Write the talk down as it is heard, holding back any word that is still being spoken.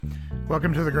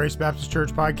Welcome to the Grace Baptist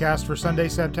Church podcast for Sunday,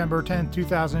 September 10th,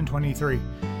 2023.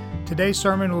 Today's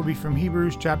sermon will be from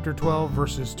Hebrews chapter 12,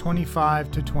 verses 25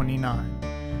 to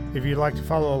 29. If you'd like to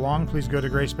follow along, please go to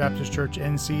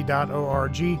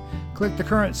gracebaptistchurchnc.org, click the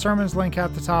current sermons link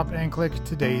at the top, and click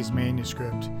today's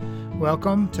manuscript.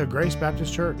 Welcome to Grace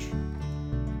Baptist Church.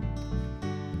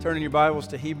 Turn in your Bibles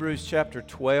to Hebrews chapter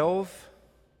 12.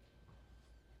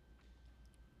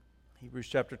 Hebrews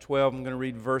chapter 12, I'm going to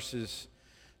read verses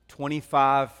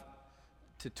 25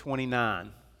 to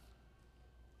 29.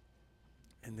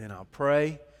 And then I'll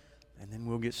pray, and then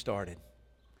we'll get started.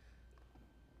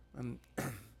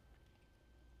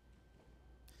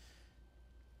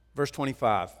 Verse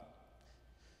 25.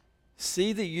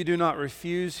 See that you do not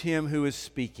refuse him who is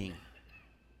speaking.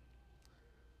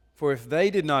 For if they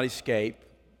did not escape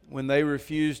when they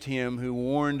refused him who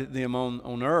warned them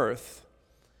on earth,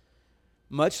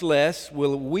 much less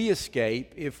will we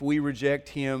escape if we reject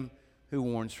him who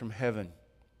warns from heaven.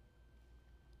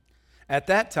 At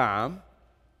that time,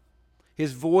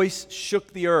 his voice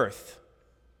shook the earth,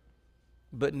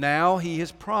 but now he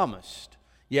has promised,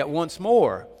 yet once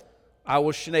more I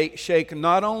will shake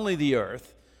not only the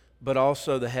earth, but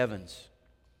also the heavens.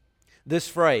 This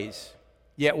phrase,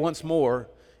 yet once more,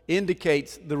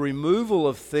 indicates the removal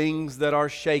of things that are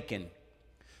shaken,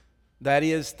 that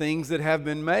is, things that have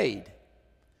been made,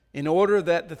 in order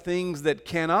that the things that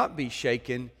cannot be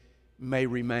shaken may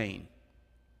remain.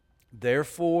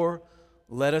 Therefore,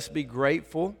 let us be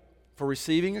grateful for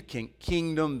receiving a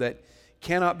kingdom that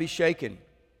cannot be shaken.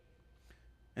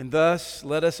 And thus,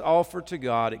 let us offer to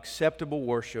God acceptable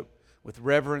worship with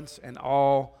reverence and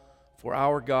awe, for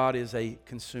our God is a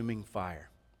consuming fire.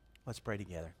 Let's pray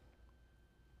together.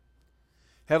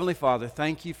 Heavenly Father,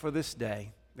 thank you for this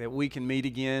day that we can meet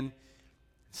again,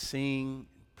 sing,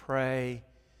 pray,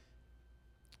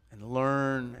 and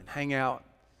learn and hang out,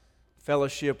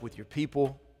 fellowship with your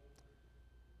people.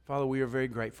 Father, we are very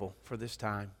grateful for this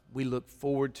time. We look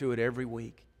forward to it every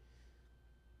week.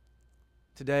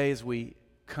 Today, as we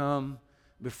come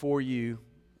before you,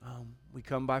 we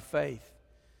come by faith,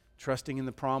 trusting in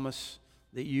the promise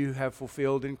that you have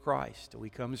fulfilled in Christ. We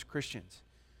come as Christians,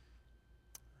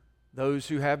 those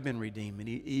who have been redeemed, and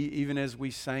even as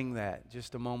we sang that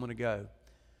just a moment ago.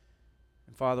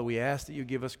 And Father, we ask that you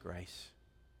give us grace.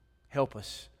 Help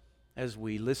us as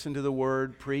we listen to the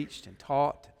word preached and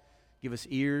taught. Give us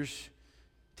ears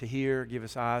to hear. Give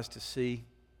us eyes to see.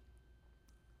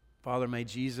 Father, may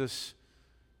Jesus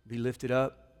be lifted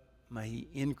up. May he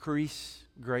increase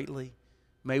greatly.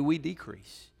 May we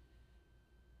decrease.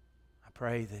 I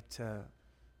pray that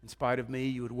in spite of me,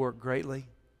 you would work greatly.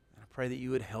 And I pray that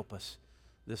you would help us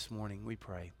this morning. We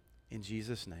pray in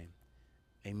Jesus' name.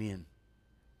 Amen.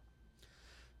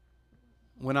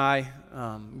 When I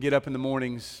get up in the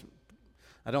mornings,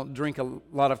 I don't drink a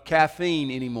lot of caffeine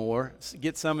anymore.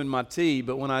 Get some in my tea,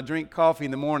 but when I drink coffee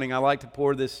in the morning, I like to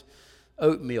pour this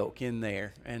oat milk in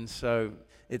there. And so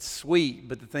it's sweet,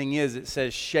 but the thing is, it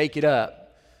says shake it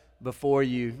up before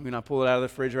you, when I pull it out of the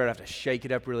refrigerator, I have to shake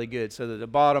it up really good so that the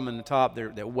bottom and the top,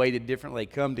 they're weighted differently,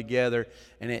 come together,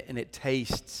 and it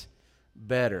tastes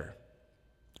better.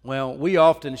 Well, we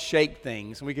often shake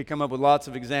things, and we could come up with lots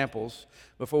of examples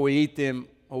before we eat them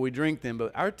or we drink them,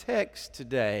 but our text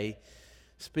today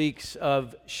speaks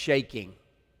of shaking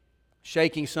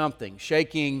something,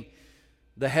 shaking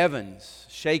the heavens,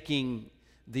 shaking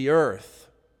the earth.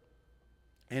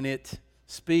 And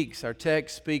our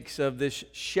text speaks of this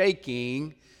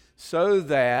shaking so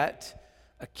that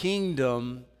a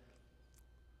kingdom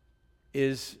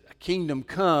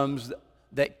comes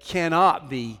that cannot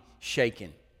be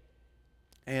shaken.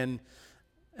 And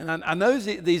I know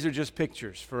these are just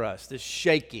pictures for us, this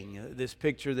shaking, this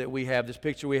picture we have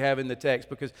in the text,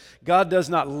 because God does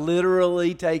not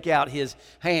literally take out his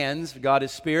hands. God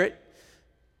is spirit,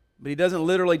 but he doesn't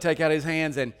literally take out his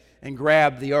hands and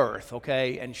grab the earth,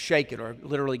 okay, and shake it, or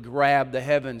literally grab the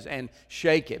heavens and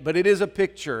shake it. But it is a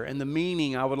picture, and the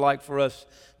meaning I would like for us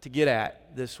to get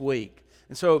at this week.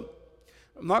 And so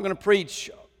I'm not going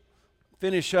to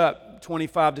finish up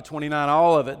 25 to 29,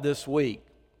 all of it this week.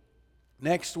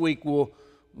 Next week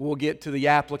we'll get to the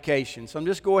application. So I'm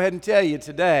just go ahead and tell you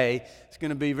today it's going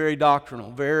to be very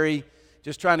doctrinal,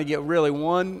 just trying to get really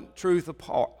one truth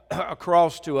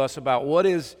across to us about what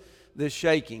is this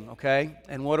shaking, okay,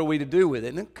 and what are we to do with it,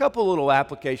 and a couple little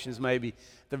applications maybe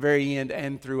at the very end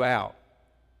and throughout.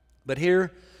 But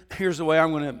here's the way I'm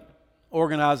going to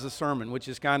organize the sermon, which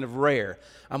is kind of rare.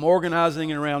 I'm organizing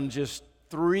it around just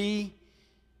 3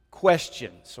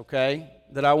 questions, okay,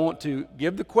 that I want to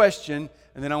give the question,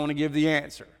 and then I want to give the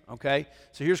answer, okay?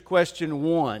 So here's question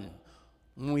 1.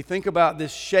 When we think about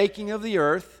this shaking of the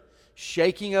earth,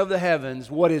 shaking of the heavens,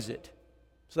 what is it?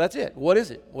 So that's it. What is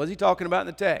it? What is he talking about in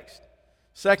the text?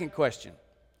 Second question,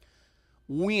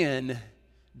 when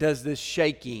does this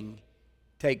shaking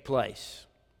take place?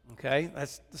 Okay,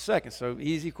 that's the second. So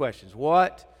easy questions.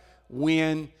 What,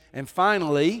 when, and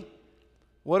finally,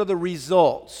 what are the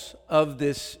results of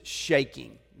this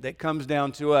shaking that comes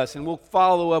down to us? And we'll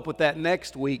follow up with that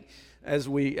next week as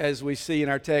we see in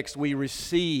our text, we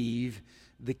receive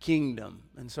the kingdom.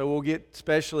 And so we'll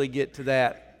especially get to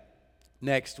that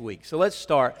next week. So let's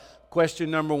start.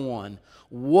 Question number one.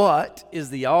 What is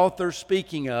the author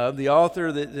speaking of? The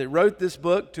author that wrote this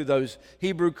book to those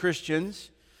Hebrew Christians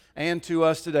and to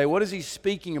us today. What is he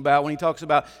speaking about when he talks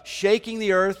about shaking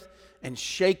the earth and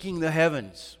shaking the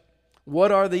heavens?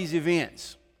 What are these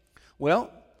events?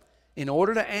 Well, in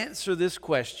order to answer this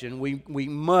question, we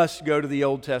must go to the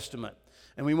Old Testament.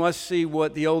 And we must see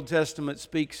what the Old Testament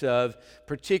speaks of,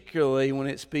 particularly when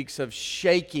it speaks of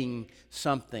shaking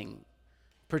something.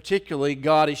 Particularly,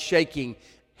 God is shaking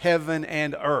heaven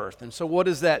and earth. And so what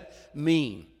does that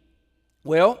mean?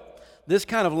 Well, this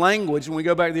kind of language, when we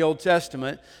go back to the Old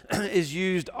Testament, is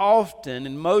used often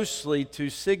and mostly to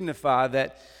signify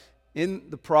that in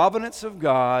the providence of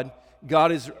God,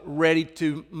 God is ready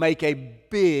to make a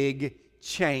big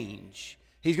change.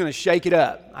 He's going to shake it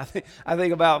up. I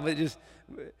think about it just...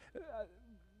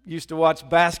 used to watch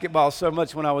basketball so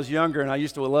much when I was younger, and I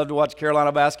used to love to watch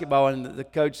Carolina basketball. And the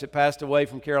coach that passed away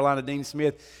from Carolina, Dean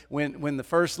Smith, when the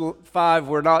first five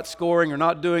were not scoring or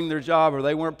not doing their job or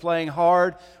they weren't playing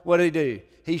hard, what did he do?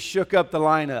 He shook up the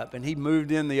lineup and he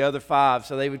moved in the other five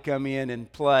so they would come in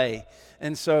and play.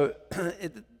 And so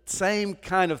same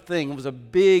kind of thing. It was a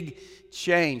big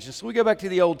change. And so we go back to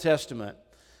the Old Testament.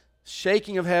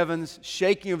 Shaking of heavens,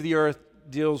 shaking of the earth,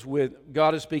 deals with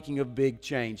God is speaking of big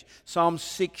change. Psalm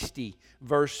 60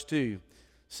 verse 2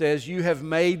 says, "You have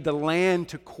made the land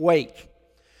to quake.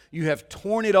 You have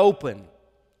torn it open.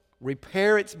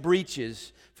 Repair its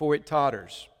breaches, for it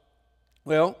totters."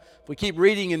 Well, if we keep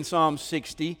reading in Psalm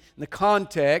 60, the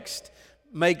context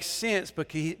makes sense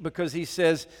because he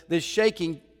says this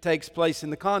shaking takes place in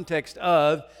the context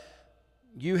of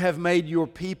you have made your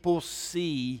people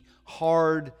see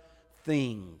hard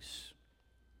things.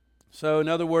 So in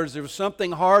other words, there was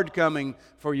something hard coming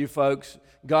for you folks.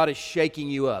 God is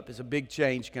shaking you up. There's a big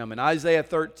change coming. Isaiah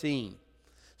 13,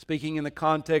 speaking in the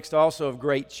context also of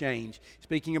great change,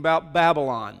 speaking about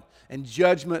Babylon and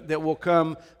judgment that will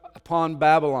come upon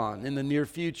Babylon in the near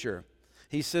future.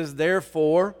 He says,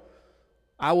 "Therefore,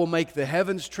 I will make the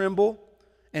heavens tremble,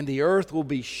 and the earth will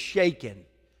be shaken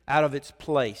out of its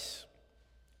place."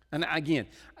 And again,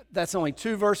 that's only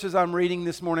 2 verses I'm reading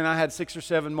this morning. I had 6 or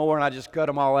 7 more, and I just cut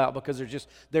them all out because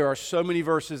there are so many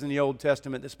verses in the Old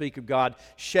Testament that speak of God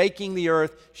shaking the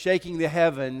earth, shaking the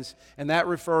heavens, and that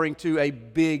referring to a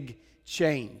big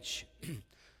change.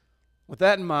 With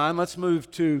that in mind, let's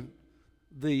move to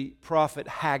the prophet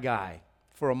Haggai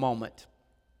for a moment.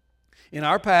 In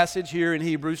our passage here in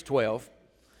Hebrews 12,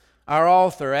 our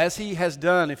author, as he has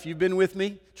done, if you've been with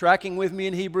me, tracking with me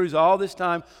in Hebrews all this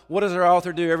time, what does our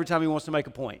author do every time he wants to make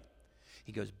a point?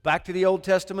 He goes back to the Old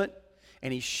Testament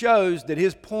and he shows that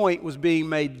his point was being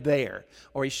made there.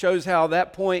 Or he shows how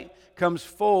that point comes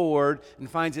forward and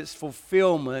finds its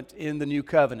fulfillment in the new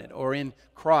covenant or in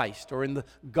Christ or in the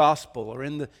gospel or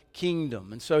in the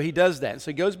kingdom. And so he does that. And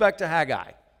so he goes back to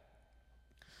Haggai.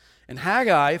 And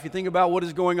Haggai, if you think about what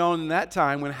is going on in that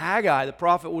time, when Haggai, the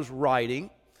prophet, was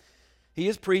writing, he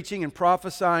is preaching and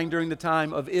prophesying during the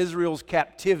time of Israel's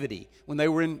captivity when they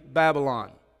were in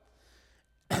Babylon.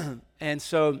 And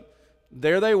so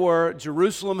there they were.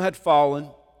 Jerusalem had fallen.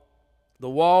 The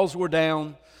walls were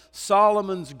down.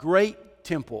 Solomon's great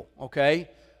temple,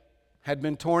 had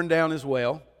been torn down as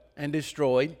well and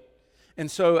destroyed.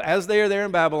 And so as they are there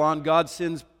in Babylon, God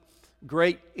sends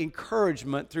great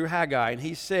encouragement through Haggai. And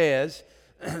he says,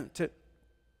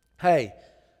 "Hey,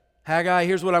 Haggai,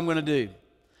 here's what I'm going to do.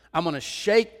 I'm going to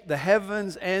shake the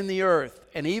heavens and the earth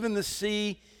and even the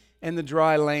sea and the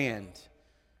dry land."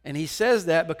 And he says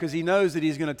that because he knows that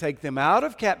he's going to take them out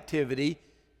of captivity.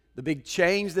 The big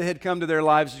change that had come to their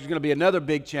lives is going to be another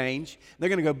big change. They're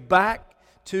going to go back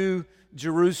to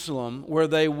Jerusalem where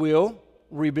they will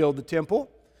rebuild the temple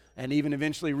and even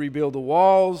eventually rebuild the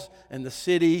walls and the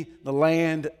city, the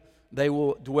land. They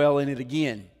will dwell in it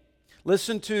again.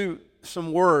 Listen to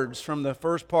some words from the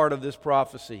first part of this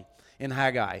prophecy in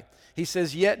Haggai. He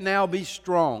says, "Yet now be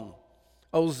strong,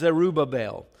 O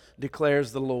Zerubbabel,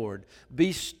 declares the Lord.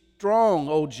 Be strong,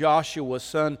 O Joshua,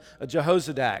 son of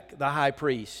Jehozadak, the high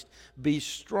priest. Be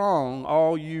strong,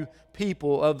 all you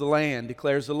people of the land,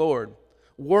 declares the Lord.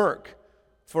 Work,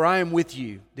 for I am with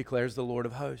you, declares the Lord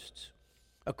of hosts."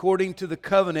 according to the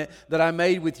covenant that I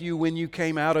made with you when you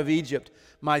came out of Egypt.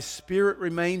 My Spirit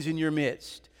remains in your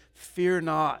midst. Fear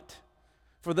not,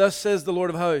 for thus says the Lord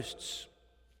of hosts,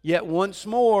 yet once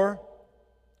more,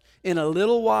 in a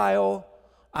little while,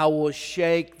 I will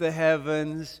shake the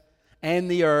heavens and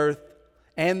the earth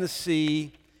and the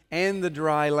sea and the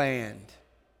dry land.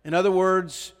 In other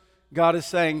words, God is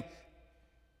saying,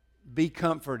 be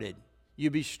comforted.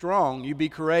 You be strong. You be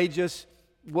courageous.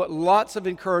 Lots of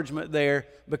encouragement there,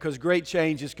 because great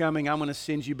change is coming. I'm going to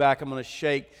send you back. I'm going to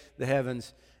shake the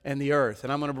heavens and the earth,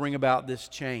 and I'm going to bring about this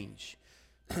change.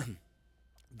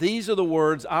 These are the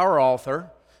words our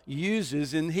author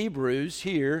uses in Hebrews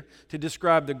here to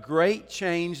describe the great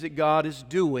change that God is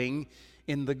doing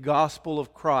in the gospel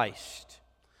of Christ,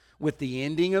 with the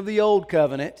ending of the old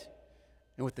covenant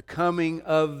and with the coming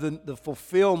of the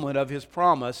fulfillment of His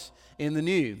promise in the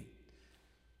new.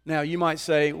 Now, you might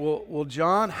say, well,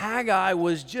 John, Haggai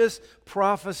was just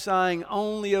prophesying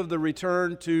only of the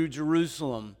return to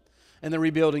Jerusalem and the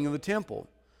rebuilding of the temple.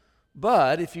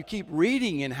 But if you keep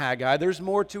reading in Haggai, there's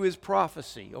more to his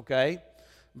prophecy, okay?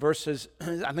 Verses,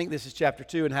 I think this is chapter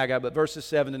 2 in Haggai, but verses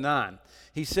 7 to 9.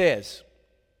 He says,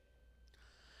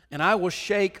 and I will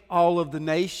shake all of the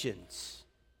nations,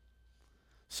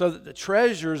 so that the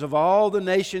treasures of all the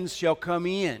nations shall come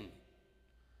in.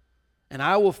 And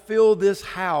I will fill this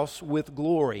house with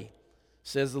glory,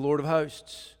 says the Lord of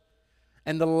hosts.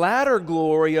 And the latter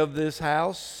glory of this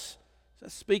house,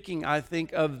 speaking, I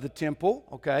think, of the temple,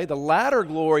 okay? The latter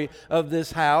glory of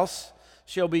this house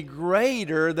shall be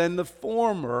greater than the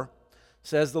former,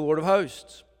 says the Lord of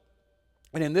hosts.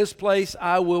 And in this place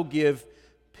I will give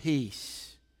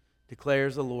peace,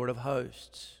 declares the Lord of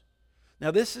hosts.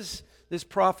 Now this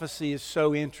prophecy is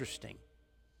so interesting.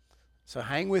 So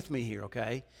hang with me here,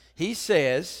 okay? He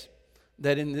says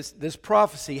that in this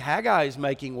prophecy Haggai is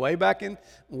making way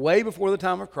before the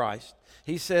time of Christ,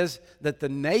 he says that the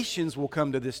nations will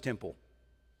come to this temple.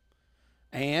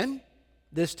 And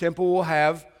this temple will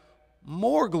have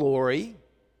more glory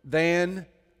than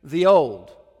the old.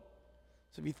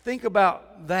 So if you think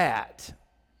about that,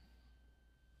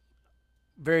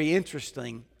 very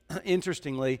interestingly,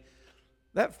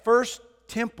 that first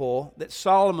temple that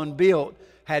Solomon built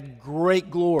had great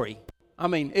glory. I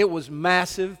mean, it was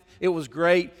massive. It was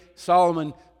great.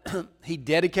 Solomon, he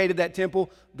dedicated that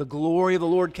temple. The glory of the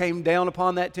Lord came down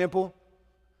upon that temple.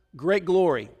 Great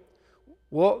glory.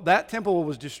 Well, that temple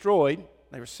was destroyed.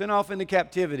 They were sent off into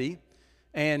captivity.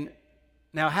 And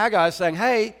now Haggai is saying,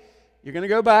 hey, you're going to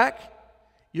go back.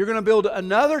 You're going to build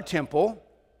another temple.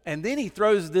 And then he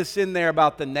throws this in there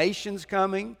about the nations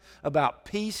coming, about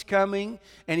peace coming.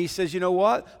 And he says, you know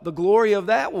what? The glory of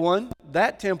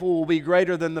that temple will be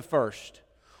greater than the first.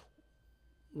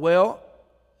 Well,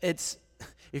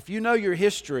 if you know your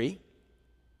history,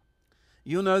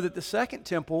 you'll know that the second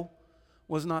temple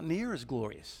was not near as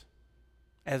glorious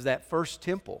as that first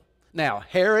temple. Now,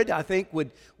 Herod, I think,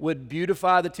 would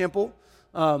beautify the temple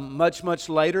much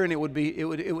later, and it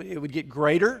would get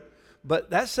greater.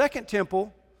 But that second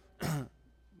temple,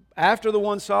 after the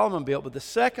one Solomon built, but the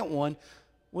second one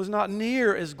was not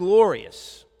near as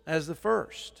glorious as the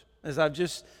first, as I've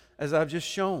just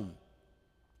shown.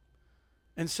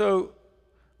 And so,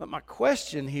 but my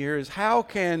question here is, how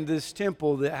can this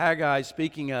temple that Haggai is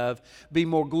speaking of be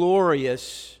more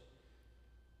glorious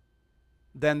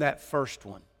than that first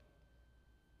one?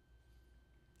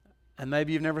 And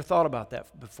maybe you've never thought about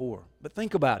that before, but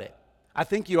think about it. I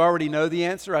think you already know the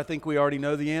answer. I think we already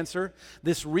know the answer.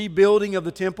 This rebuilding of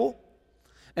the temple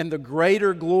and the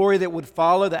greater glory that would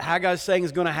follow, that Haggai is saying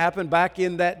is going to happen back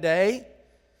in that day,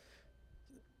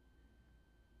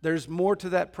 there's more to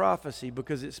that prophecy,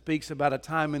 because it speaks about a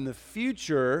time in the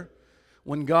future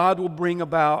when God will bring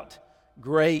about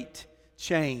great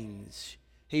change.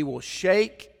 He will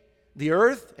shake the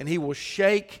earth and He will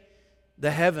shake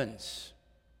the heavens.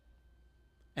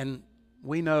 And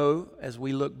we know, as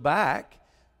we look back,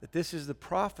 that this is the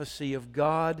prophecy of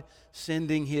God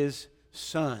sending His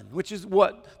Son, which is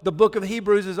what the book of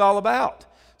Hebrews is all about.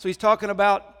 So he's talking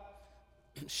about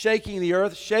shaking the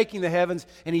earth, shaking the heavens,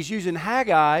 and he's using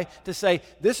Haggai to say,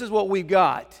 this is what we've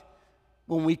got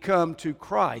when we come to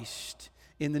Christ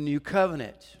in the new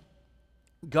covenant.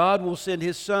 God will send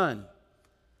His Son,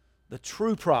 the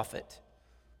true prophet,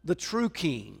 the true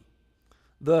king,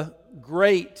 the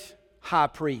great high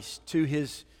priest, to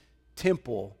His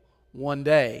temple one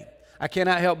day. I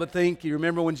cannot help but think, you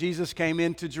remember when Jesus came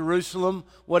into Jerusalem,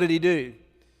 what did He do?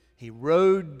 He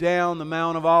rode down the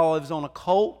Mount of Olives on a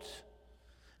colt.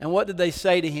 And what did they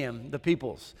say to Him, the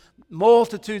peoples?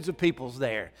 Multitudes of peoples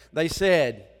there. They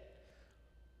said,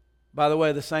 by the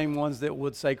way, the same ones that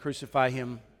would say crucify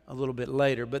Him a little bit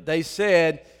later. But they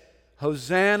said,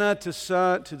 Hosanna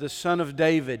to the Son of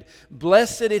David.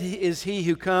 Blessed is he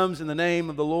who comes in the name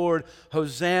of the Lord.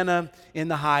 Hosanna in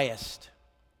the highest.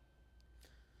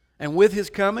 And with his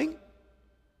coming,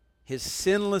 his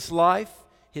sinless life,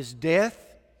 his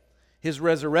death, his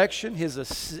resurrection, his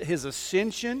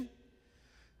ascension,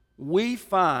 we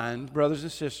find, brothers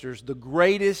and sisters, the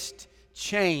greatest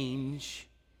change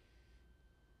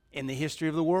in the history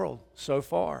of the world so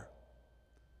far.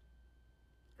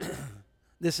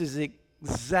 This is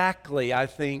exactly, I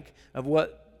think, of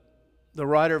what the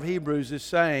writer of Hebrews is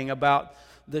saying about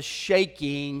the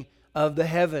shaking of the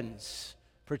heavens,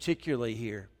 particularly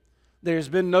here. There's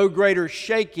been no greater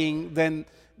shaking than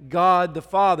God the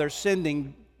Father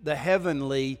sending the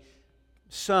heavenly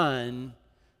Son.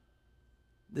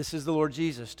 This is the Lord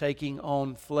Jesus taking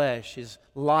on flesh, His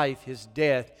life, His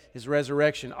death, His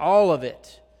resurrection, all of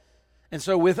it. And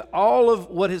so with all of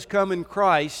what has come in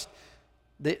Christ,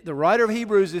 the writer of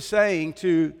Hebrews is saying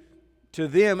to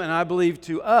them, and I believe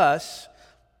to us,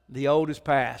 the old is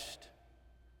past.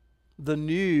 The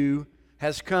new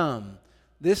has come.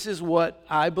 This is what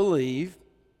I believe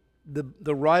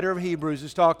the writer of Hebrews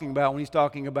is talking about when he's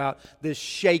talking about this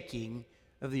shaking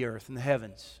of the earth and the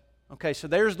heavens. Okay, so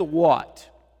there's the what.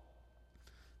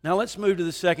 Now let's move to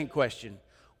the second question.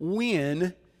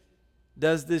 When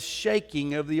does this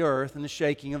shaking of the earth and the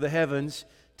shaking of the heavens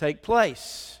take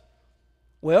place?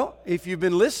 Well, if you've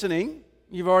been listening,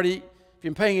 if you've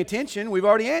been paying attention, we've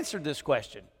already answered this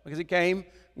question because it came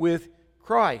with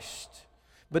Christ.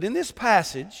 But in this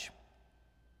passage,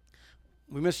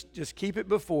 we must just keep it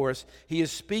before us. He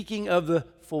is speaking of the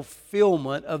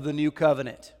fulfillment of the new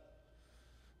covenant.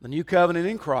 The new covenant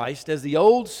in Christ, as the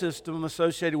old system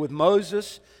associated with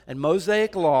Moses and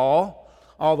Mosaic law,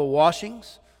 all the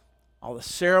washings, all the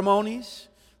ceremonies,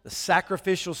 the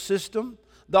sacrificial system,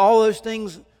 all those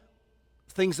things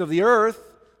of the earth,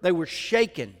 they were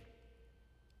shaken.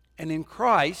 And in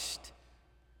Christ,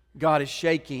 God is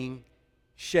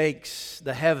shakes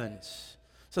the heavens.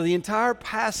 So the entire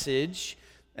passage,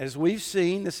 as we've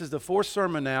seen, this is the fourth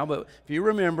sermon now, but if you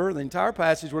remember, the entire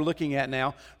passage we're looking at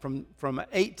now from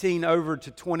 18 over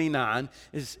to 29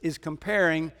 is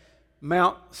comparing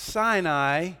Mount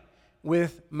Sinai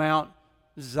with Mount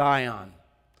Zion.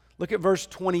 Look at verse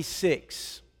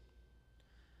 26.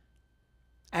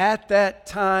 At that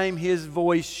time, his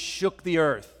voice shook the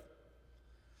earth.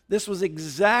 This was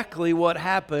exactly what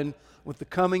happened with the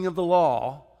coming of the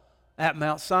law at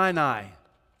Mount Sinai.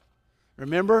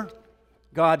 Remember?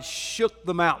 God shook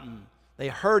the mountain. They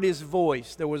heard his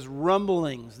voice. There was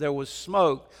rumblings. There was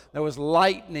smoke. There was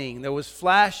lightning. There was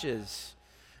flashes.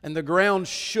 And the ground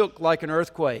shook like an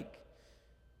earthquake.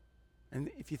 And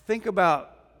if you think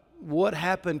about what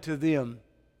happened to them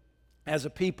as a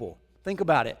people, think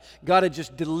about it. God had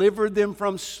just delivered them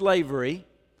from slavery.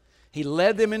 He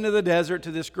led them into the desert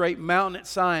to this great mountain at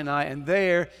Sinai. And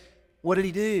there, what did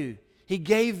he do? He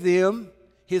gave them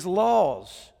his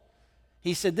laws.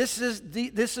 He said, this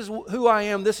is who I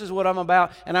am, this is what I'm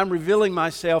about, and I'm revealing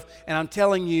myself, and I'm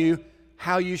telling you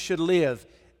how you should live.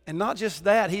 And not just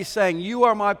that, he's saying, you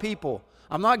are my people.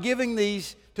 I'm not giving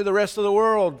these to the rest of the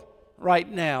world right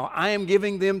now. I am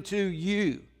giving them to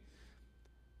you.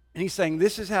 And he's saying,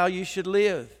 this is how you should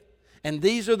live. And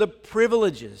these are the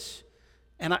privileges.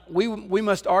 And we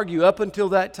must argue, up until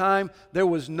that time, there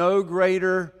was no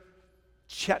greater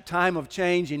time of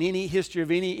change in any history of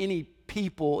any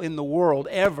people in the world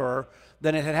ever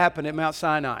than it had happened at Mount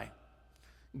Sinai.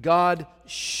 God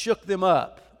shook them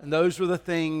up. And those were the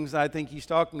things I think he's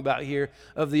talking about here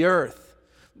of the earth.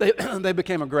 They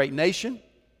became a great nation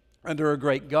under a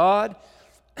great God,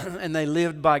 and they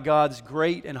lived by God's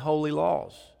great and holy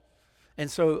laws. And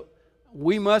so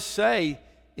we must say,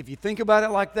 if you think about it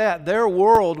like that, their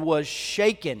world was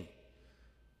shaken.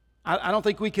 I don't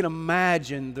think we can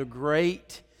imagine the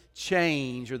great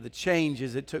change or the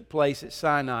changes that took place at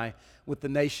Sinai with the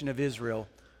nation of Israel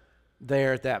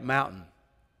there at that mountain.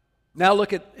 Now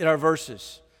look at our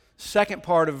verses. Second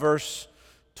part of verse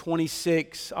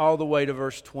 26 all the way to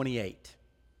verse 28.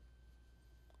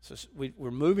 So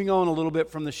we're moving on a little bit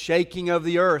from the shaking of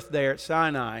the earth there at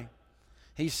Sinai.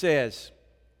 He says,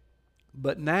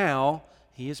 but now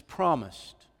he has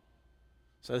promised.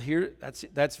 So here,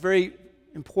 that's very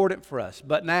important for us.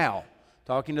 But now,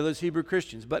 talking to those Hebrew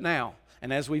Christians, but now.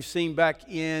 And as we've seen back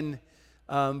in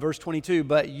verse 22,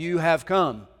 but you have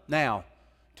come now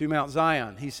to Mount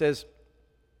Zion. He says,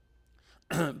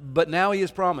 but now he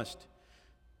has promised.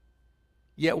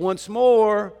 Yet once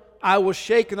more, I will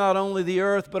shake not only the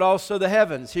earth, but also the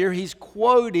heavens. Here he's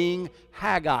quoting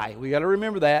Haggai. We got to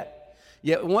remember that.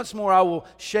 Yet once more, I will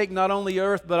shake not only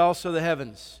earth, but also the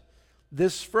heavens.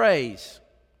 This phrase,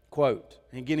 quote,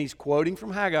 and again he's quoting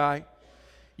from Haggai,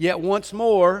 yet once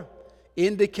more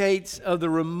indicates of the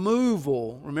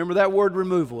removal, remember that word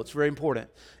removal, it's very important,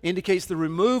 indicates the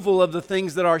removal of the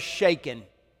things that are shaken,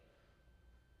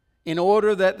 in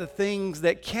order that the things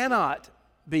that cannot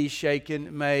be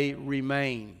shaken may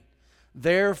remain.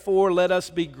 Therefore, let us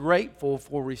be grateful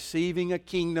for receiving a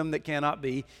kingdom that cannot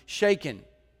be shaken.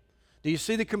 Do you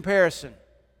see the comparison?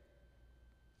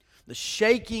 The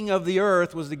shaking of the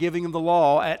earth was the giving of the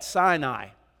law at Sinai.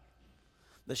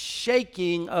 The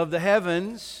shaking of the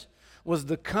heavens was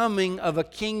the coming of a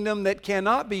kingdom that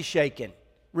cannot be shaken.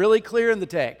 Really clear in the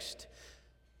text.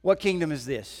 What kingdom is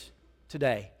this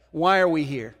today? Why are we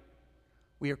here?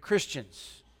 We are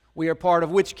Christians. We are part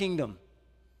of which kingdom?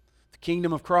 The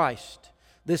kingdom of Christ.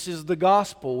 This is the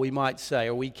gospel, we might say,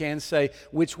 or we can say,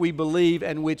 which we believe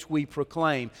and which we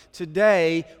proclaim.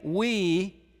 Today,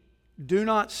 we do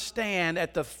not stand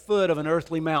at the foot of an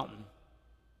earthly mountain.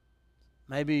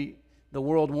 Maybe the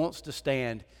world wants to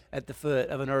stand at the foot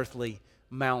of an earthly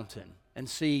mountain and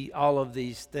see all of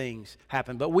these things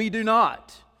happen, but we do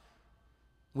not.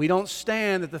 We don't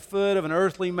stand at the foot of an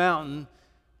earthly mountain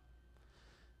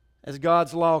as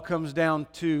God's law comes down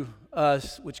to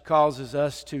us, which causes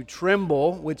us to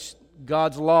tremble, which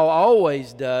God's law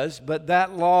always does, but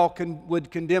that law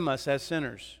would condemn us as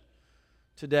sinners.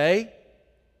 Today,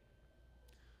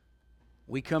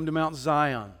 we come to Mount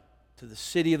Zion, to the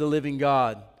city of the living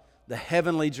God, the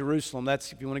heavenly Jerusalem.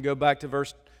 That's, if you want to go back to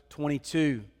verse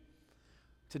 22.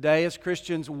 Today, as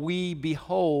Christians, we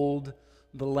behold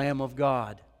the Lamb of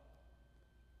God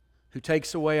who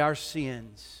takes away our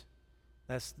sins.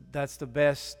 That's the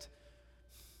best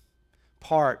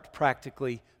part,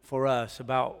 practically, for us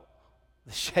about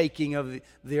the shaking of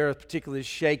the earth, particularly the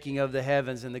shaking of the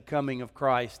heavens and the coming of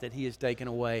Christ, that He has taken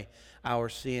away our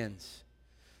sins.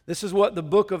 This is what the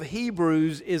book of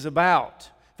Hebrews is about.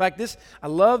 In fact, I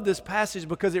love this passage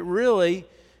because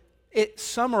it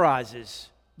summarizes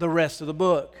the rest of the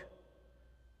book.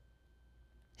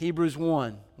 Hebrews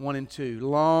 1 and 2.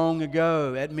 Long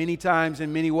ago, at many times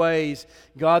in many ways,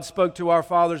 God spoke to our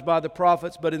fathers by the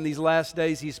prophets, but in these last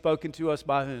days He's spoken to us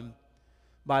by whom?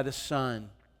 By the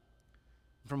Son.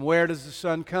 From where does the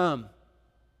Son come?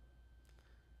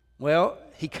 Well,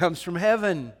 He comes from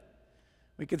heaven.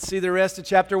 We could see the rest of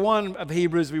chapter 1 of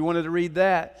Hebrews if we wanted to read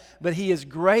that. But He is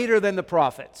greater than the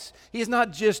prophets. He is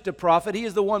not just a prophet. He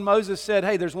is the one Moses said,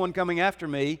 hey, there's one coming after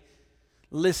me.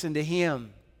 Listen to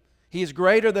Him. He is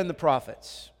greater than the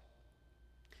prophets.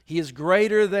 He is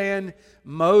greater than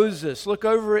Moses. Look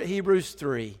over at Hebrews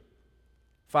 3,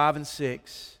 5 and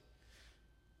 6.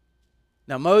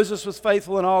 Now Moses was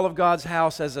faithful in all of God's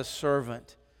house as a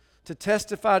servant, to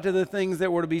testify to the things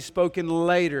that were to be spoken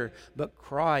later. But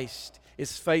Christ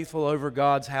is faithful over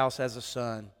God's house as a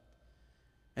son.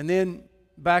 And then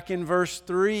back in verse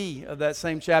 3 of that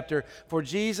same chapter, for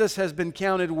Jesus has been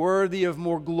counted worthy of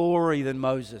more glory than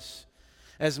Moses,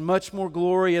 as much more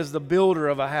glory as the builder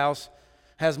of a house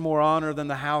has more honor than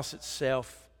the house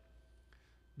itself.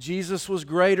 Jesus is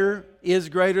greater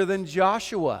than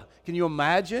Joshua. Can you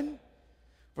imagine?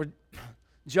 For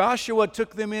Joshua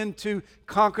took them in to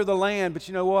conquer the land, but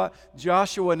you know what?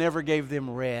 Joshua never gave them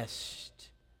rest.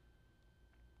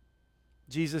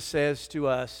 Jesus says to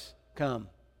us, come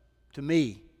to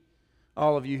me,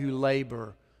 all of you who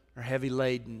labor are heavy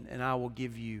laden, and I will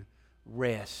give you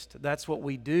rest. That's what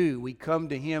we do. We come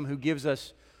to Him who gives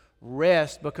us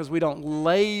rest because we don't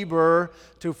labor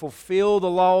to fulfill the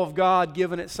law of God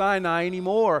given at Sinai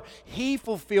anymore. He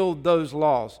fulfilled those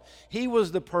laws. He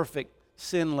was the perfect,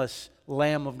 sinless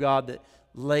Lamb of God that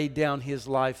laid down His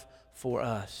life for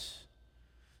us.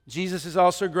 Jesus is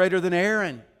also greater than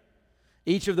Aaron.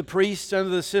 Each of the priests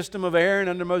under the system of Aaron,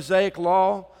 under Mosaic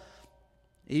law,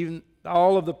 even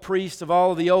all of the priests of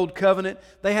all of the Old Covenant,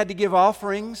 they had to give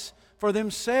offerings for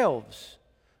themselves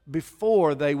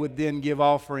before they would then give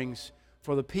offerings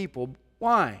for the people.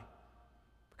 Why?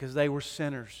 Because they were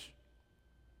sinners.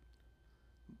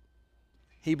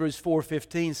 Hebrews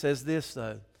 4:15 says this,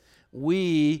 though.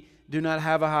 We do not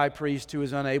have a high priest who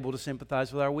is unable to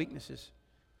sympathize with our weaknesses,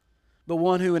 but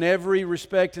one who in every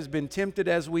respect has been tempted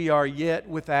as we are, yet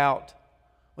without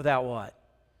what?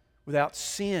 Without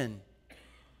sin.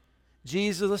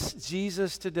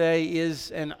 Jesus today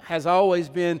is and has always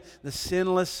been the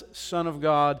sinless Son of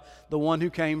God, the one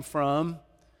who came from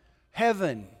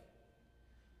heaven.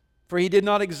 For He did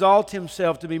not exalt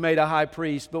Himself to be made a high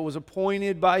priest, but was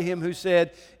appointed by Him who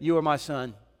said, you are my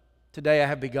Son. Today I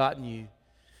have begotten you.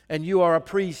 And you are a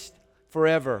priest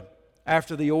forever,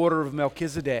 after the order of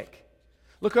Melchizedek.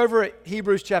 Look over at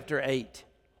Hebrews chapter 8,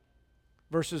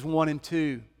 verses 1 and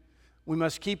 2. We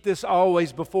must keep this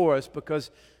always before us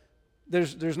because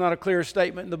there's not a clear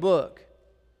statement in the book.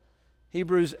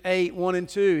 Hebrews 8, 1 and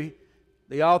 2,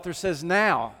 the author says,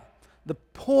 now, the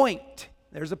point,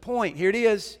 there's a point, here it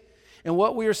is. And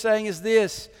what we are saying is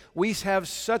this: we have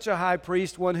such a high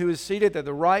priest, one who is seated at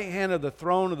the right hand of the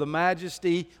throne of the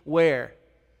majesty, where?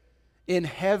 In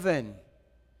heaven.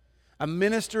 A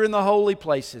minister in the holy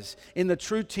places, in the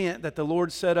true tent that the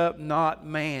Lord set up, not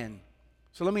man.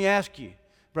 So let me ask you,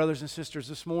 brothers and sisters,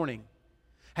 this morning,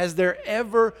 has there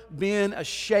ever been a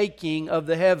shaking of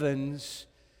the heavens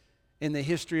in the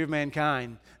history of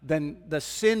mankind than the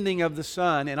sending of the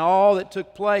Son and all that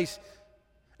took place?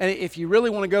 And if you really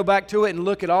want to go back to it and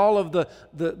look at all of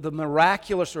the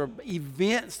miraculous or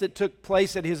events that took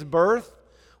place at His birth,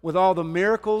 with all the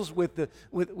miracles, with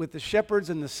the shepherds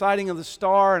and the sighting of the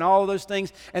star and all of those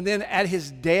things, and then at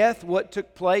His death, what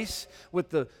took place with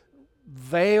the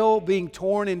veil being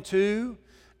torn in two,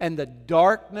 and the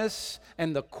darkness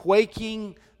and the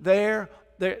quaking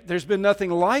there's been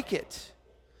nothing like it.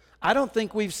 I don't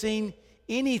think we've seen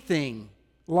anything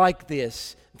like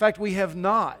this. In fact, we have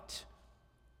not.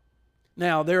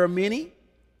 Now, there are many,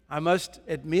 I must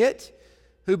admit,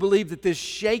 who believe that this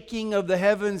shaking of the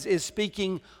heavens is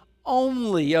speaking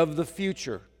only of the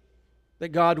future, that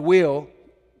God will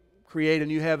create a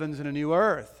new heavens and a new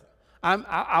earth.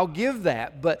 I'll give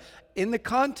that, but in the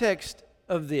context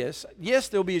of this, yes,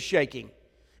 there'll be a shaking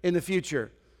in the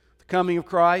future. The coming of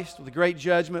Christ, with the great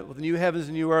judgment, with the new heavens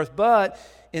and new earth. But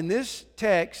in this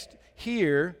text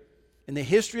here, in the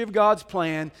history of God's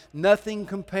plan, nothing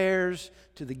compares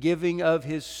to the giving of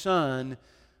His Son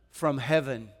from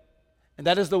heaven. And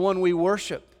that is the one we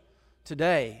worship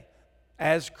today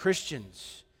as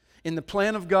Christians. In the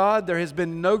plan of God, there has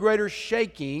been no greater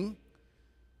shaking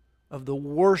of the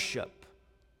worship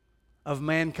of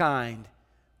mankind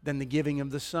than the giving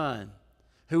of the Son,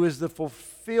 who is the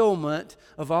fulfillment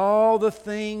of all the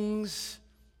things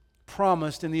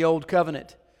promised in the Old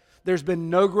Covenant. There's been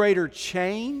no greater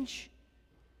change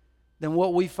than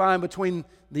what we find between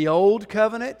the Old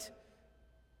Covenant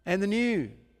and the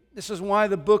New. This is why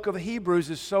the book of Hebrews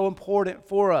is so important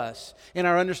for us in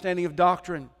our understanding of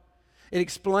doctrine. It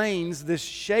explains this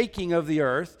shaking of the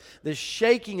earth, this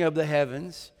shaking of the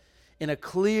heavens in a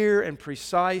clear and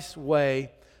precise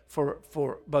way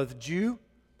for both Jew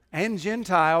and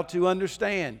Gentile to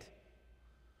understand.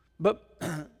 But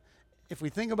if we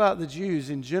think about the Jews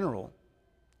in general,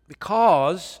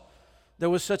 because there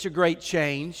was such a great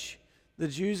change, the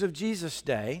Jews of Jesus'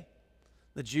 day,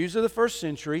 the Jews of the first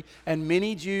century, and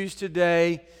many Jews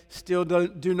today still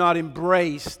do not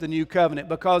embrace the new covenant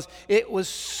because it was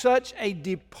such a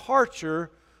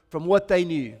departure from what they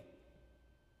knew.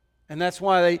 And that's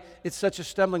why it's such a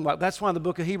stumbling block. That's why in the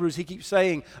book of Hebrews he keeps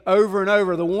saying over and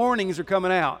over, the warnings are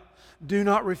coming out. Do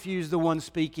not refuse the one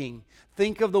speaking.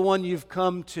 Think of the one you've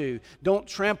come to. Don't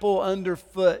trample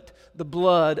underfoot the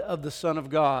blood of the Son of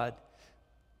God.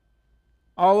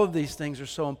 All of these things are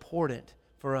so important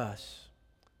for us.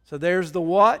 So there's the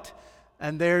what,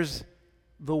 and there's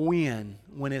the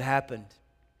when it happened.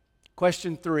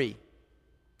 Question 3.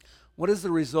 What is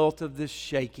the result of this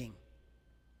shaking?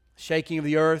 Shaking of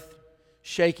the earth,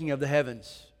 shaking of the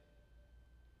heavens.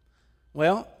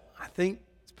 Well, I think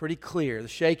it's pretty clear. The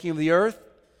shaking of the earth,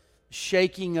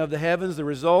 shaking of the heavens, the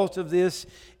result of this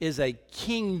is a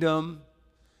kingdom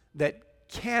that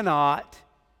cannot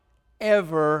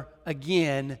ever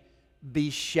again be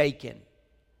shaken.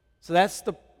 So that's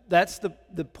the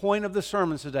point of the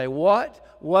sermon today. What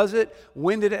was it?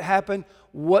 When did it happen?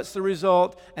 What's the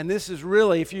result? And this is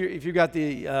really, if you got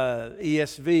the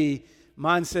ESV,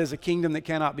 mine says a kingdom that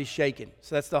cannot be shaken.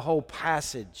 So that's the whole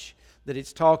passage that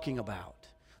it's talking about.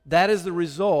 That is the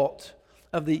result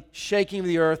of the shaking of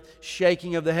the earth,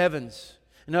 shaking of the heavens.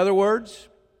 In other words,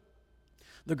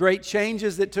 the great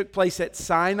changes that took place at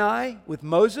Sinai with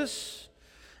Moses,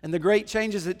 and the great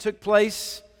changes that took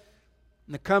place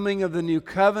in the coming of the new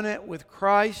covenant with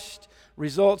Christ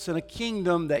results in a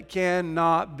kingdom that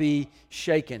cannot be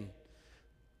shaken.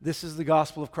 This is the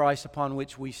gospel of Christ upon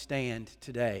which we stand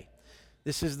today.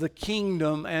 This is the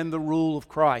kingdom and the rule of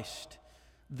Christ.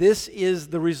 This is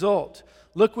the result.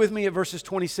 Look with me at verses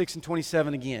 26 and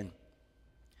 27 again.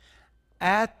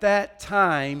 At that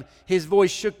time, His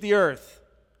voice shook the earth.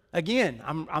 Again,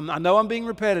 I know I'm being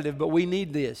repetitive, but we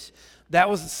need this. That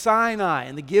was Sinai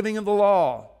and the giving of the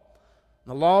law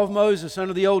of Moses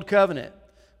under the old covenant.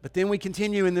 But then we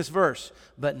continue in this verse.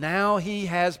 But now he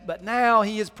has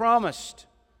promised.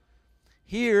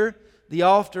 Here, the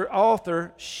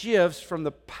author shifts from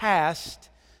the past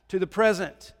to the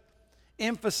present,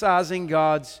 emphasizing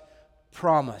God's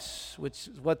promise, which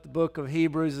is what the book of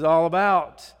Hebrews is all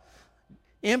about.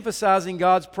 emphasizing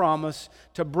God's promise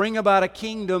to bring about a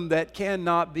kingdom that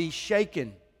cannot be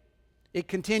shaken. It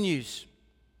continues,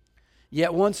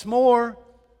 "Yet once more,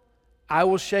 I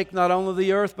will shake not only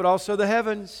the earth, but also the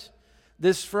heavens."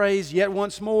 This phrase, "yet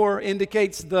once more,"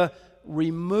 indicates the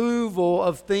removal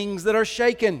of things that are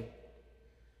shaken.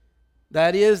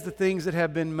 That is, the things that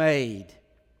have been made.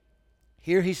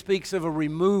 Here he speaks of a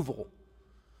removal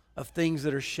of things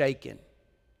that are shaken.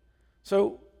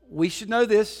 So we should know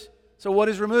this. So what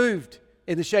is removed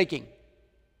in the shaking?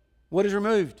 What is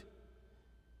removed?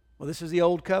 Well, this is the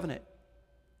old covenant.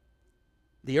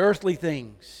 The earthly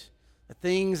things. The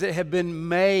things that have been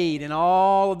made in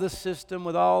all of the system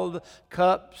with all of the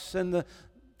cups and the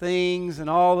things and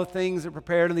all the things that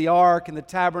prepared in the ark and the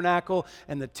tabernacle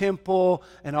and the temple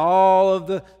and all of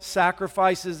the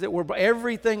sacrifices that were,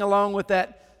 everything along with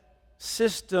that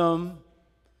system,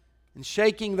 and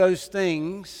shaking those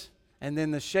things, and then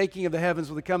the shaking of the heavens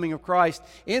with the coming of Christ.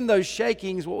 In those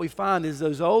shakings, what we find is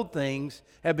those old things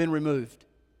have been removed.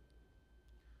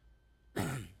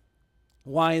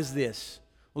 Why is this?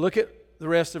 Well, look at the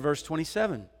rest of verse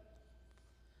 27.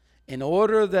 "In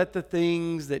order that the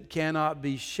things that cannot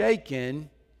be shaken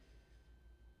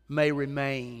may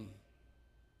remain."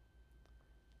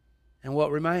 And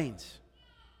what remains?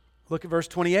 Look at verse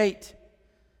 28.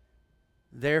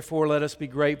 "Therefore let us be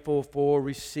grateful for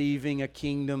receiving a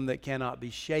kingdom that cannot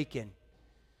be shaken."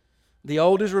 The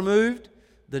old is removed,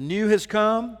 the new has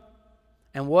come,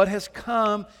 and what has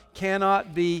come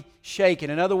cannot be shaken.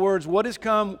 In other words, what has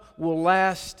come will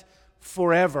last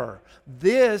forever.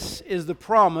 This is the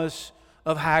promise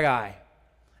of Haggai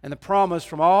and the promise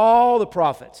from all the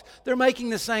prophets. They're making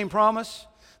the same promise,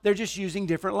 they're just using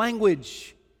different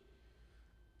language.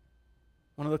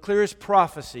 One of the clearest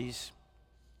prophecies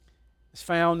is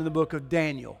found in the book of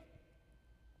Daniel.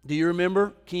 Do you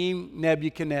remember King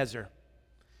Nebuchadnezzar?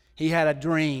 He had a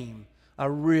dream,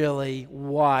 a really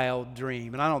wild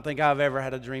dream, and I don't think I've ever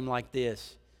had a dream like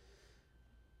this.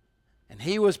 And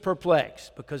he was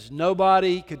perplexed because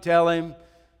nobody could tell him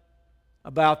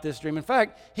about this dream. In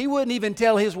fact, he wouldn't even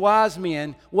tell his wise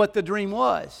men what the dream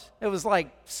was. It was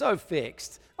like so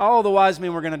fixed. All the wise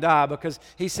men were going to die because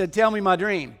he said, "Tell me my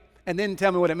dream, and then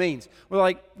tell me what it means." We're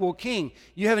like, "Well, King,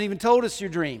 you haven't even told us your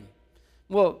dream."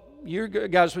 "Well, you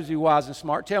guys are supposed to be wise and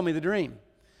smart. Tell me the dream."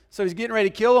 So he's getting ready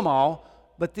to kill them all,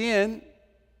 but then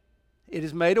it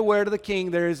is made aware to the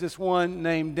king there is this one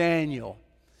named Daniel.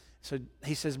 So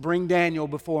he says, "Bring Daniel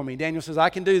before me." Daniel says, "I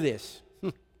can do this."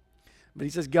 But he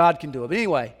says God can do it. But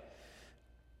anyway,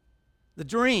 the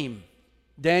dream,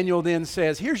 Daniel then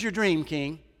says, "Here's your dream,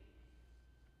 king."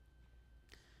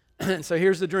 And so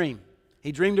here's the dream.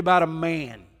 He dreamed about a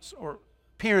man, or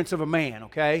appearance of a man,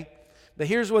 okay? But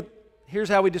here's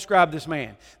how we describe this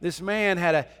man. This man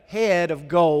had a head of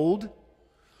gold.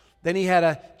 Then he had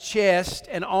a chest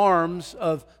and arms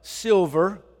of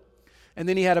silver. And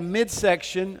then he had a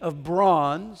midsection of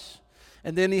bronze.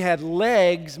 And then he had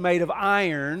legs made of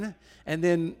iron. And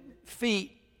then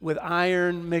feet with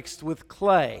iron mixed with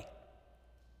clay.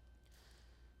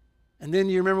 And then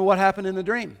you remember what happened in the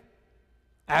dream.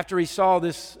 After he saw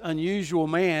this unusual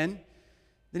man,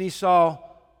 then he saw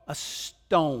a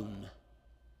stone.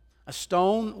 A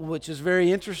stone, which is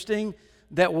very interesting,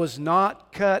 that was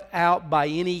not cut out by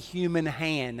any human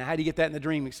hand. Now, how do you get that in the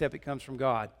dream except it comes from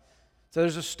God? So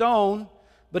there's a stone,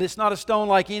 but it's not a stone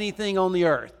like anything on the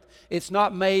earth. It's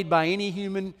not made by any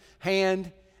human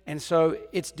hand, and so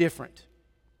it's different.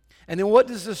 And then what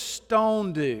does the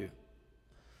stone do?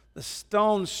 The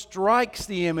stone strikes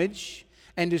the image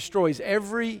and destroys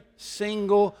every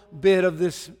single bit of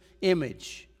this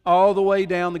image. All the way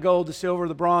down, the gold, the silver,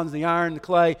 the bronze, the iron, the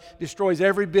clay, destroys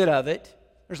every bit of it.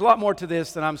 There's a lot more to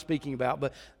this than I'm speaking about,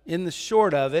 but in the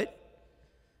short of it,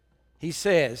 he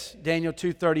says, Daniel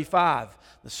 2:35,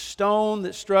 the stone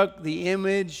that struck the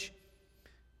image,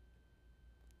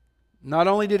 not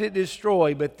only did it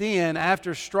destroy, but then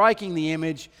after striking the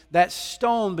image, that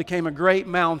stone became a great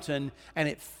mountain and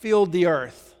it filled the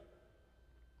earth.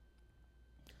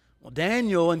 Well,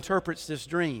 Daniel interprets this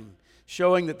dream,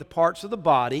 showing that the parts of the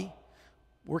body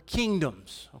were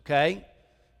kingdoms, okay?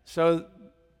 So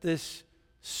this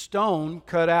stone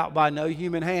cut out by no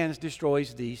human hands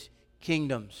destroys these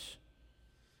kingdoms.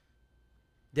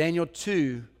 Daniel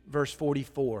 2, verse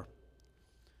 44.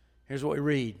 Here's what we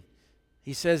read.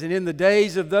 He says, "And in the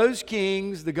days of those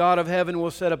kings, the God of heaven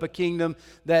will set up a kingdom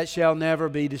that shall never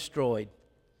be destroyed.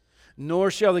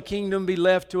 Nor shall the kingdom be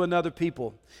left to another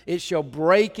people. It shall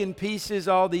break in pieces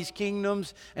all these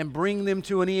kingdoms and bring them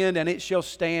to an end, and it shall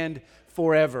stand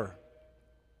forever."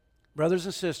 Brothers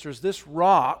and sisters, this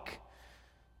rock,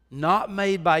 not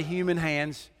made by human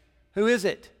hands, who is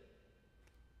it?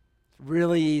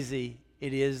 Really easy.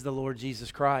 It is the Lord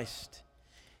Jesus Christ.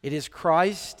 It is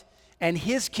Christ and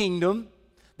His kingdom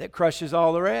that crushes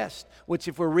all the rest. Which,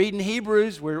 if we're reading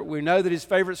Hebrews, we know that his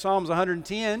favorite Psalm is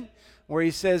 110, where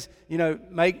he says,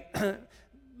 make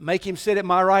him sit at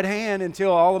my right hand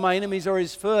until all of my enemies are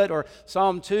his foot. Or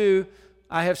Psalm 2,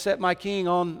 I have set my king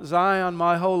on Zion,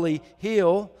 my holy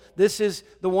hill. This is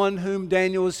the one whom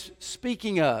Daniel is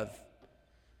speaking of.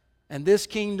 And this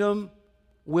kingdom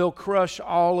will crush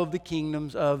all of the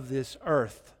kingdoms of this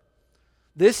earth.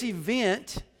 This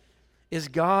event is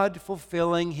God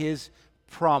fulfilling His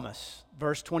promise.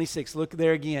 Verse 26, look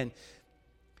there again.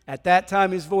 At that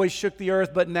time His voice shook the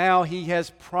earth, but now He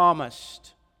has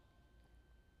promised.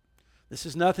 This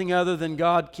is nothing other than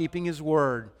God keeping His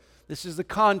word. This is the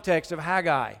context of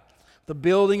Haggai, the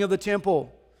building of the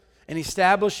temple, and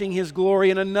establishing His glory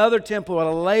in another temple at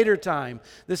a later time.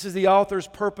 This is the author's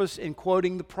purpose in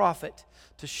quoting the prophet,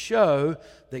 to show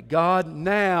that God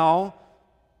now,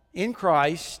 in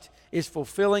Christ, is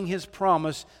fulfilling His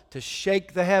promise to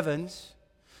shake the heavens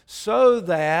so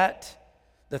that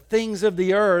the things of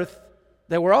the earth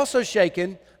that were also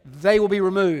shaken, they will be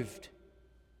removed.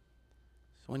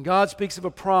 So when God speaks of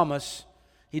a promise,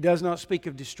 He does not speak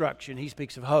of destruction. He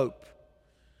speaks of hope.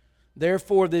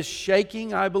 Therefore, this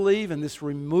shaking, I believe, and this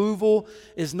removal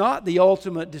is not the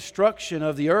ultimate destruction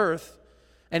of the earth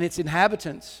and its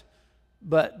inhabitants,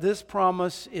 but this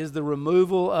promise is the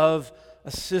removal of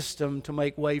a system to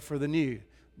make way for the new.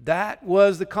 That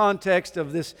was the context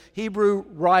of this Hebrew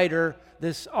writer,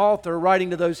 this author writing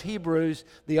to those Hebrews.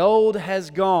 The old has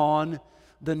gone,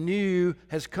 the new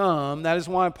has come. That is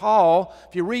why Paul,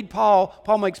 if you read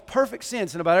Paul makes perfect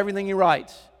sense in about everything he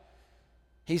writes.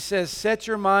 He says, set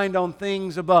your mind on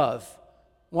things above.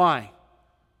 Why?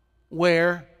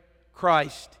 Where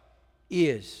Christ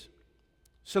is.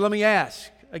 So let me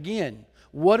ask again,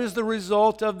 what is the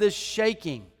result of this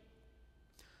shaking?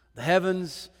 The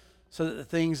heavens, so that the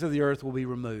things of the earth will be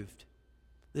removed.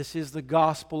 This is the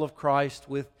gospel of Christ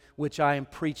with which I am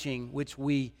preaching, which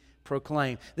we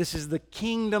proclaim. This is the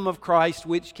kingdom of Christ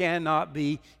which cannot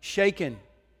be shaken.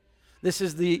 This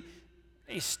is the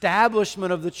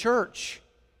establishment of the church.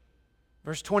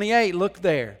 Verse 28, look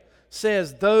there,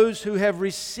 says, those who have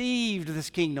received this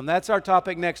kingdom. That's our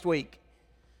topic next week.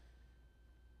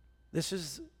 This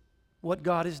is what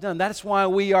God has done. That's why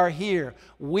we are here.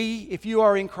 If you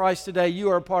are in Christ today,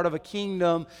 you are part of a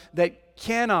kingdom that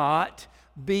cannot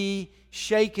be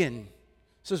shaken.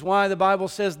 This is why the Bible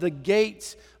says the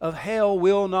gates of hell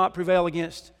will not prevail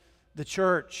against the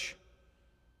church.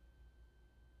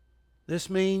 This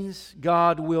means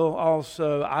God will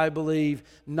also, I believe,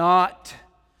 not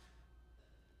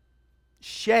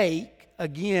shake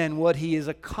again what He has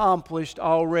accomplished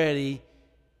already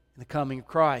in the coming of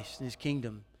Christ and His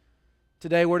kingdom.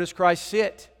 Today, where does Christ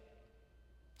sit?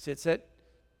 Sits at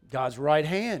God's right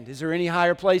hand. Is there any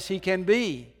higher place He can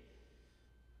be?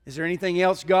 Is there anything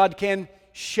else God can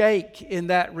shake in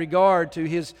that regard to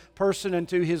His person and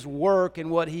to His work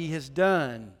and what He has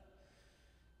done?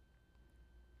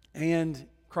 And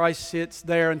Christ sits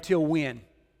there until when?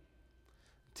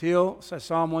 Until, so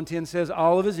Psalm 110 says,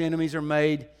 all of His enemies are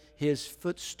made His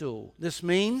footstool. This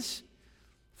means,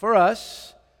 for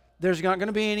us, there's not going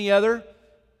to be any other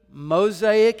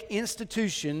Mosaic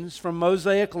institutions from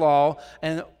Mosaic law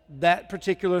and that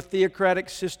particular theocratic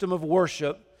system of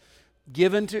worship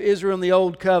given to Israel in the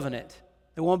Old Covenant.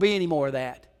 There won't be any more of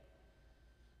that.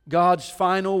 God's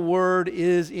final word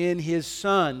is in His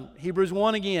Son. Hebrews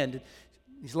 1 again.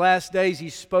 These last days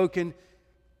He's spoken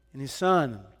in His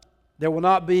Son. There will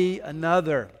not be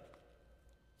another.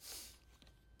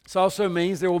 This also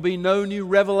means there will be no new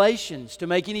revelations to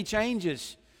make any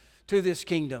changes to this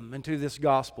kingdom and to this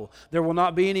gospel. There will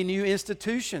not be any new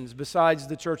institutions besides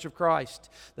the Church of Christ.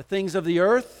 The things of the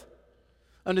earth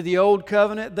under the Old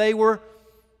Covenant, they were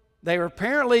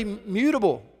apparently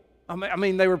mutable.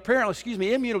 They were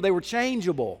apparently, immutable. They were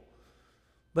changeable.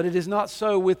 But it is not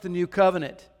so with the new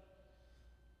covenant.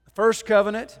 The first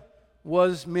covenant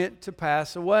was meant to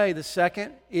pass away. The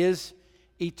second is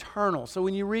eternal. So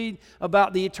when you read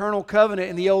about the eternal covenant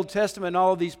in the Old Testament and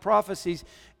all of these prophecies,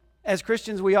 as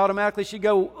Christians, we automatically should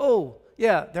go, oh,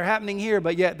 yeah, they're happening here,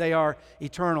 but yet they are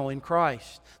eternal in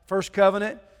Christ. First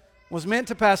covenant was meant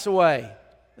to pass away.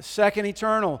 The second,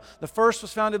 eternal. The first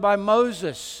was founded by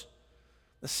Moses.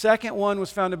 The second one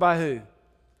was founded by who?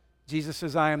 Jesus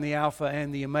says, I am the Alpha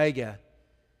and the Omega.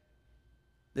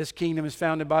 This kingdom is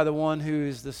founded by the one who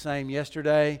is the same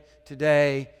yesterday,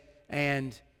 today,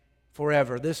 and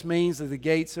forever. This means that the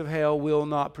gates of hell will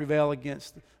not prevail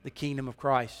against the kingdom of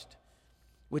Christ.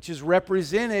 which is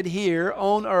represented here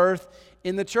on earth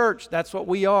in the church. That's what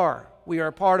we are. We are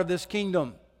a part of this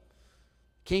kingdom.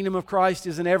 Kingdom of Christ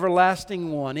is an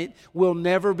everlasting one. It will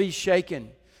never be shaken.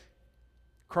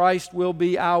 Christ will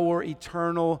be our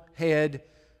eternal head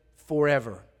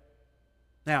forever.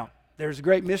 Now, there's a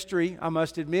great mystery, I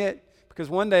must admit, because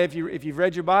one day, if you've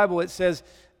read your Bible, it says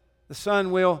the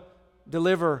Son will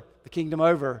deliver the kingdom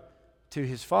over to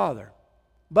His Father.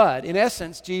 But in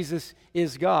essence, Jesus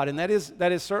is God, and that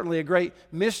is certainly a great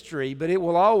mystery, but it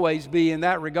will always be in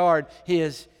that regard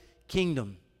His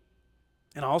kingdom.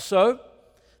 And also,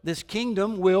 this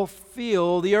kingdom will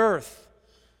fill the earth.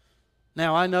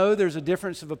 Now, I know there's a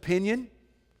difference of opinion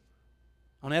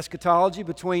on eschatology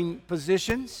between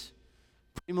positions,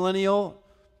 premillennial,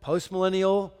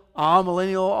 postmillennial,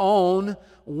 amillennial, on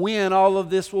when all of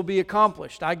this will be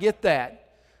accomplished. I get that.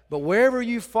 But wherever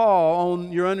you fall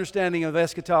on your understanding of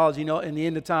eschatology, in the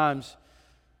end of times,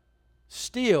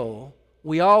 still,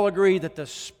 we all agree that the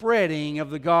spreading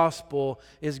of the gospel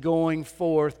is going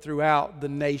forth throughout the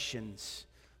nations.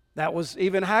 That was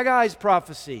even Haggai's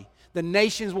prophecy. The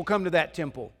nations will come to that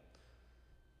temple.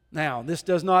 Now, this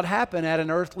does not happen at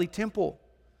an earthly temple,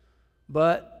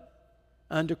 but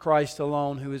unto Christ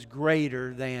alone, who is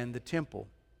greater than the temple.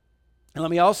 And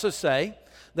let me also say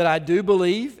that I do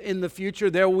believe in the future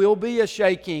there will be a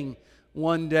shaking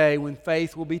one day when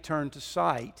faith will be turned to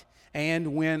sight,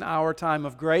 and when our time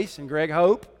of grace, and Greg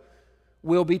hope,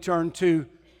 will be turned to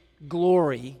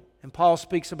glory. And Paul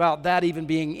speaks about that even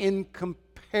being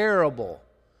incomparable.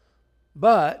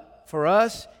 But for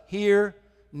us here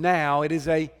now, it is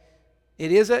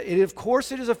of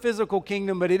course it is a physical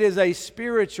kingdom, but it is a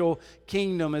spiritual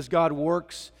kingdom as God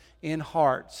works in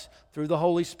hearts through the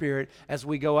Holy Spirit as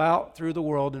we go out through the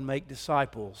world and make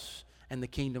disciples, and the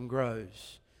kingdom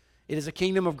grows. It is a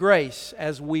kingdom of grace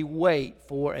as we wait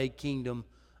for a kingdom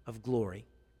of glory.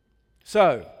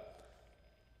 So,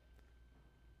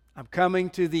 I'm coming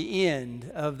to the end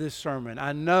of this sermon.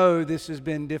 I know this has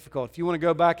been difficult. If you want to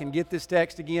go back and get this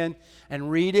text again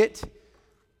and read it,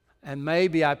 and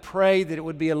maybe I pray that it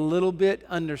would be a little bit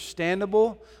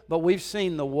understandable, but we've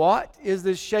seen the what is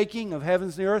this shaking of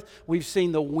heavens and the earth. We've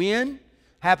seen the when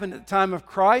happened at the time of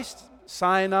Christ,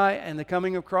 Sinai and the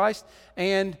coming of Christ,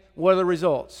 and what are the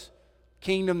results?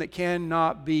 Kingdom that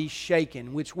cannot be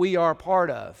shaken, which we are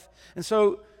part of. And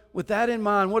so, with that in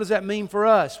mind, what does that mean for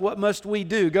us? What must we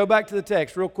do? Go back to the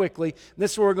text real quickly.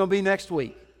 This is where we're going to be next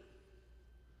week.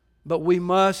 But we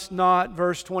must not,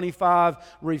 verse 25,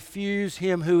 refuse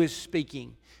Him who is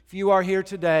speaking. If you are here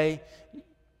today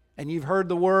and you've heard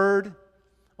the word,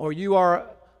 or you are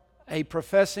a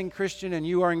professing Christian and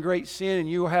you are in great sin and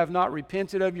you have not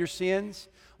repented of your sins,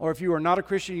 or if you are not a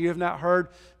Christian and you have not heard,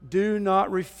 do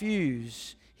not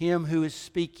refuse Him who is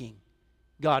speaking.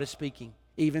 God is speaking,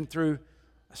 even through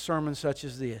a sermon such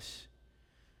as this.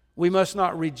 We must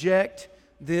not reject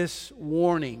this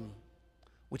warning,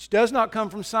 which does not come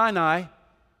from Sinai. It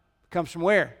comes from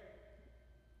where?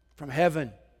 From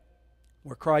heaven,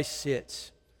 where Christ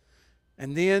sits.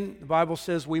 And then the Bible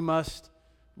says we must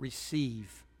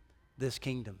receive this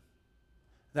kingdom.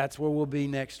 That's where we'll be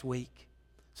next week.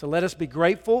 So let us be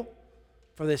grateful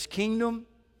for this kingdom,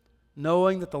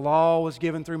 knowing that the law was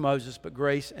given through Moses, but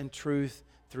grace and truth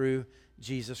through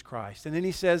Jesus Christ. And then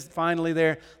he says finally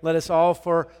there, let us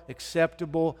offer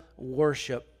acceptable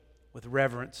worship with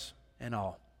reverence and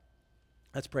awe.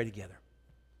 Let's pray together.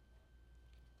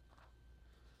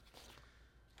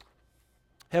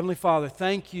 Heavenly Father,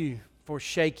 thank You for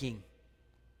shaking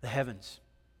the heavens.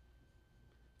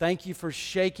 Thank You for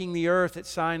shaking the earth at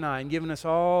Sinai and giving us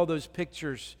all those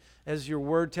pictures. As Your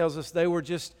Word tells us, they were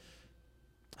just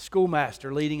a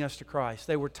schoolmaster leading us to Christ.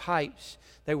 They were types.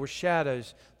 They were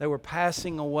shadows. They were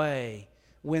passing away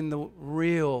when the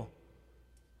real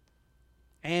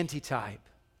antitype,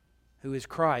 who is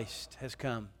Christ, has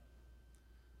come.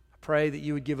 I pray that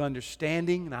You would give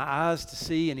understanding and eyes to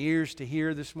see and ears to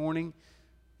hear this morning.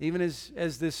 Even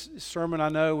as this sermon I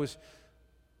know was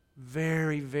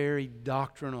very, very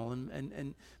doctrinal.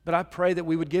 But I pray that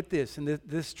we would get this, and that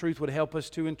this truth would help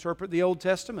us to interpret the Old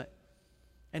Testament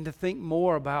and to think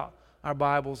more about our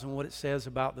Bibles and what it says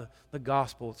about the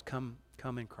gospel that's come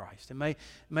in Christ. And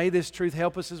may this truth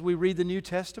help us as we read the New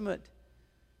Testament.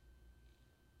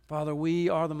 Father, we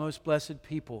are the most blessed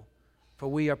people, for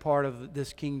we are part of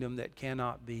this kingdom that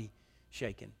cannot be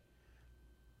shaken.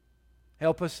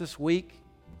 Help us this week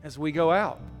as we go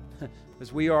out,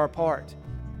 as we are a part,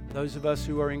 those of us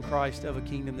who are in Christ, of a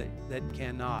kingdom that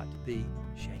cannot be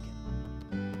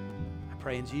shaken. I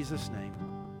pray in Jesus' name.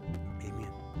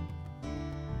 Amen.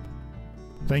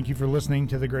 Thank you for listening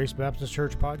to the Grace Baptist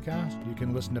Church podcast. You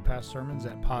can listen to past sermons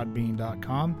at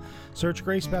podbean.com. Search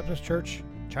Grace Baptist Church,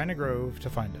 China Grove to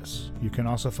find us. You can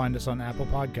also find us on Apple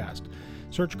Podcast.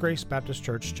 Search Grace Baptist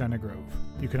Church, China Grove.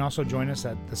 You can also join us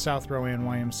at the South Rowan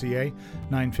YMCA,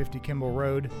 950 Kimball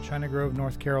Road, China Grove,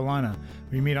 North Carolina.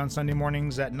 We meet on Sunday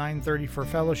mornings at 9:30 for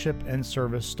fellowship, and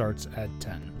service starts at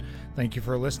 10. Thank you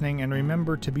for listening, and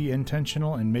remember to be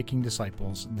intentional in making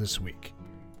disciples this week.